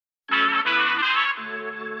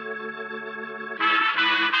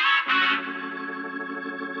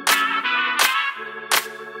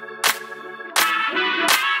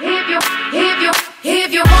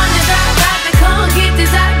If you want this, I got to come get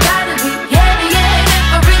this. I gotta be heavy and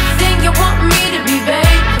everything you want me to be,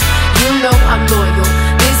 babe. You know I'm loyal.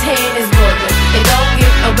 This hand is loyal. It don't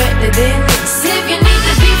get no better than this. If you need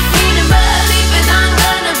to be feeling, believe it, I'm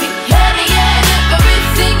gonna be heavy and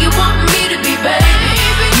everything you want me to be, babe.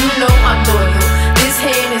 You know I'm loyal. This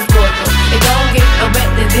hand is loyal. It don't get no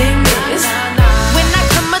better than this. When I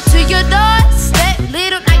come up to your doorstep,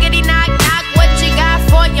 little knockety knock knock, what you got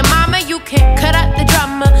for your mama? You can cut out the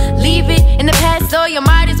drama, leave it in the past, so you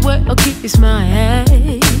might as well keep your smile.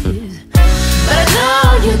 But I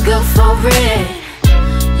know you're good for it.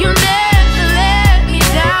 You never let me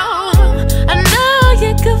down. I know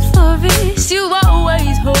you're good for it. You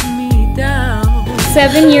always hold me down.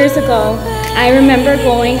 7 years ago, I remember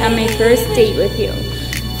going on my first date with you.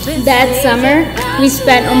 That summer, we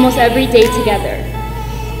spent almost every day together.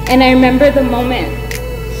 And I remember the moment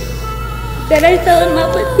that I fell in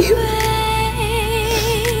love with you.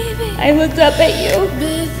 I looked up at you,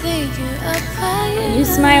 and you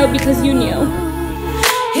smiled because you knew.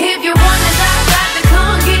 If you want this, I got to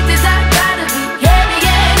come get this. I gotta be heavy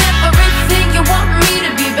and everything you want me to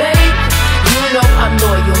be, babe. You know I'm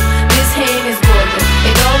loyal. This hand is loyal.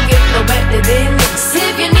 It don't get no better than this.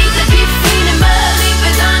 If you need to be feeling, believe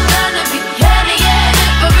it, I'm gonna be heavy and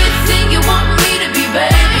everything you want me to be,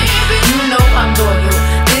 babe. You know I'm loyal.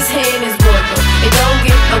 This hand is loyal. It don't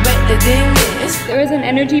get no better than this. There was an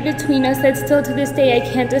energy between us that still to this day I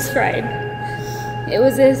can't describe. It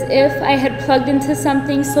was as if I had plugged into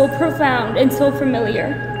something so profound and so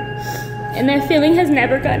familiar. And that feeling has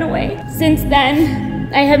never gone away. Since then,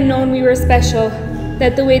 I have known we were special,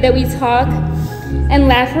 that the way that we talk and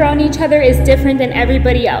laugh around each other is different than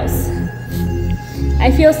everybody else.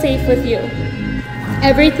 I feel safe with you.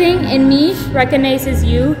 Everything in me recognizes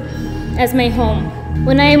you as my home.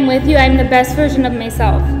 When I am with you, I'm the best version of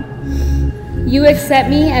myself. You accept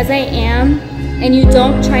me as I am, and you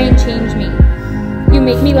don't try and change me. You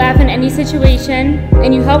make me laugh in any situation,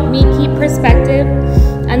 and you help me keep perspective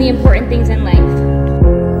on the important things in life.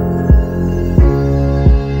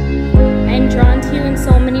 I am drawn to you in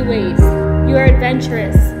so many ways. You are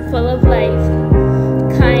adventurous, full of life,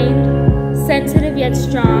 kind, sensitive yet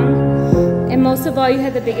strong, and most of all, you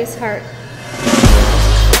have the biggest heart.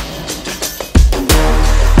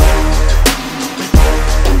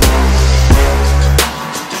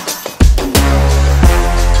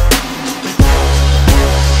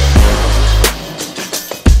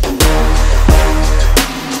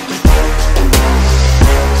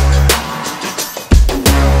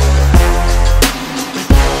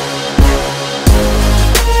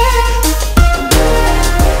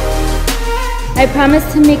 I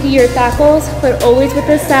promise to make you your tacos, but always with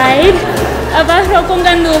a side of arroz con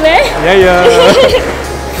gandules. Yeah.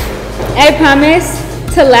 I promise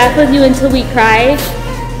to laugh with you until we cry,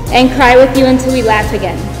 and cry with you until we laugh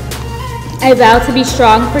again. I vow to be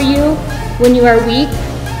strong for you when you are weak.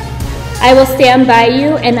 I will stand by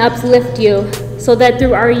you and uplift you, so that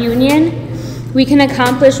through our union, we can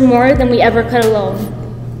accomplish more than we ever could alone.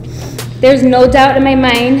 There's no doubt in my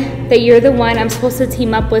mind that you're the one I'm supposed to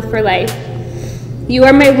team up with for life. You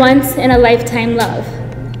are my once-in-a-lifetime love.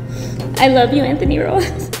 I love you, Anthony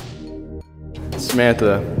Rose.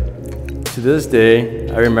 Samantha, to this day,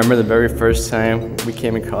 I remember the very first time we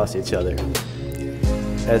came across each other.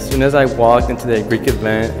 As soon as I walked into the Greek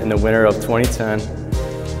event in the winter of 2010,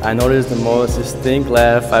 I noticed the most distinct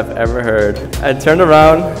laugh I've ever heard. I turned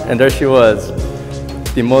around, and there she was,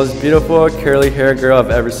 the most beautiful curly-haired girl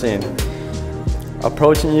I've ever seen.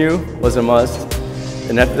 Approaching you was a must.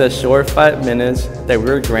 And after that short 5 minutes that we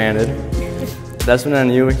were granted, that's when I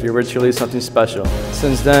knew you were truly something special.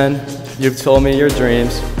 Since then, you've told me your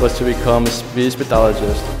dreams was to become a speech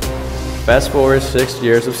pathologist. Fast forward 6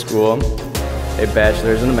 years of school, a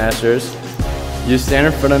bachelor's and a master's, you stand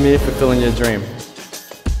in front of me fulfilling your dream.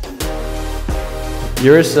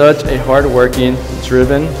 You're such a hardworking,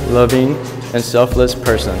 driven, loving, and selfless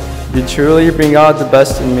person. You truly bring out the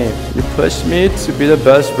best in me. You push me to be the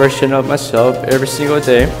best version of myself every single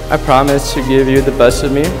day. I promise to give you the best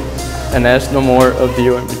of me and ask no more of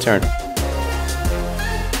you in return.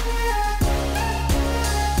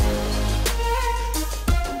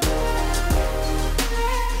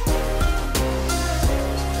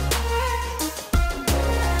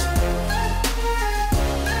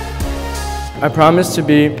 I promise to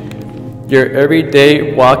be your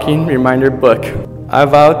everyday walking reminder book. I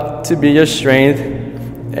vow to be your strength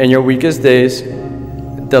in your weakest days,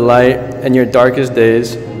 the light in your darkest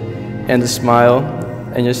days, and the smile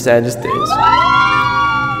in your saddest days.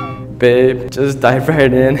 Babe, just dive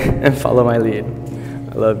right in and follow my lead.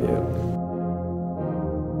 I love you.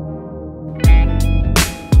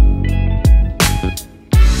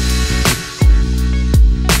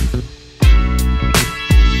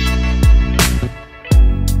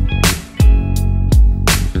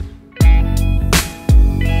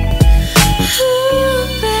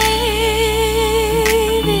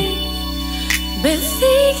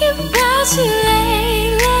 thinking about you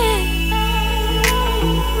lately.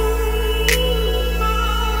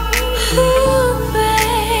 Ooh,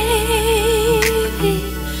 baby,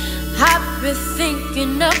 I've been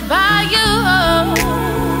thinking about you.